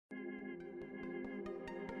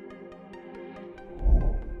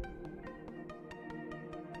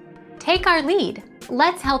Take our lead.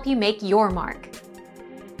 Let's help you make your mark.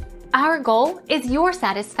 Our goal is your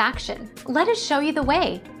satisfaction. Let us show you the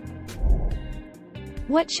way.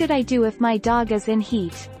 What should I do if my dog is in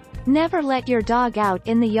heat? Never let your dog out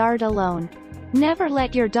in the yard alone. Never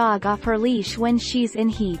let your dog off her leash when she's in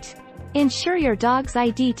heat. Ensure your dog's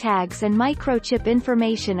ID tags and microchip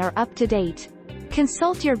information are up to date.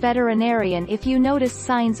 Consult your veterinarian if you notice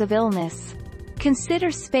signs of illness. Consider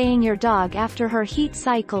spaying your dog after her heat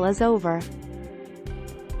cycle is over.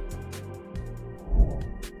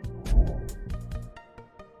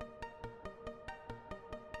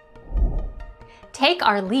 Take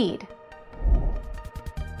our lead.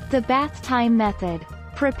 The bath time method.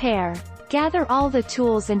 Prepare. Gather all the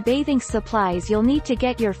tools and bathing supplies you'll need to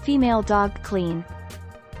get your female dog clean.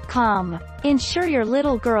 Calm. Ensure your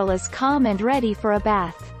little girl is calm and ready for a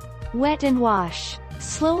bath. Wet and wash.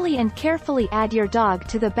 Slowly and carefully add your dog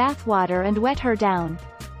to the bath water and wet her down.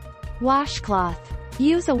 Washcloth.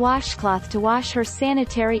 Use a washcloth to wash her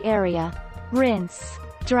sanitary area. Rinse.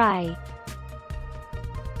 Dry.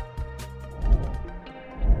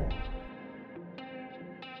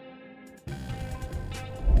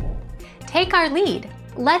 Take our lead.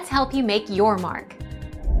 Let's help you make your mark.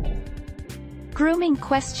 Grooming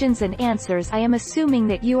questions and answers. I am assuming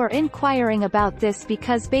that you are inquiring about this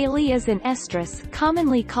because Bailey is in estrus,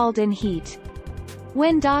 commonly called in heat.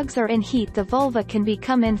 When dogs are in heat, the vulva can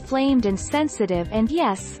become inflamed and sensitive, and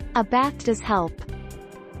yes, a bath does help.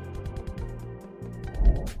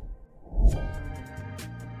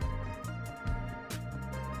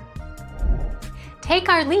 Take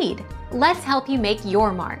our lead. Let's help you make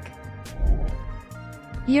your mark.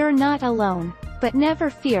 You're not alone. But never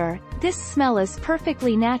fear, this smell is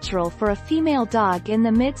perfectly natural for a female dog in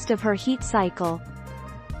the midst of her heat cycle.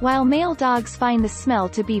 While male dogs find the smell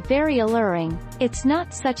to be very alluring, it's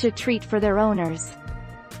not such a treat for their owners.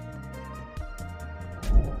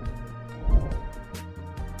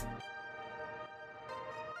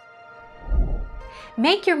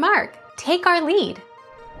 Make your mark. Take our lead.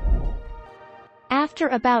 After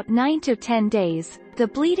about 9 to 10 days, the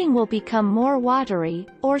bleeding will become more watery,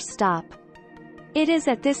 or stop. It is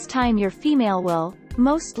at this time your female will,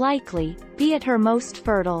 most likely, be at her most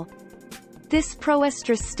fertile. This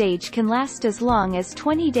proestrus stage can last as long as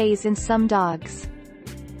 20 days in some dogs.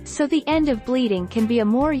 So the end of bleeding can be a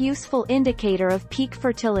more useful indicator of peak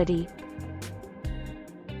fertility.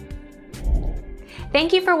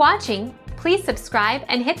 Thank you for watching. Please subscribe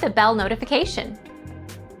and hit the bell notification.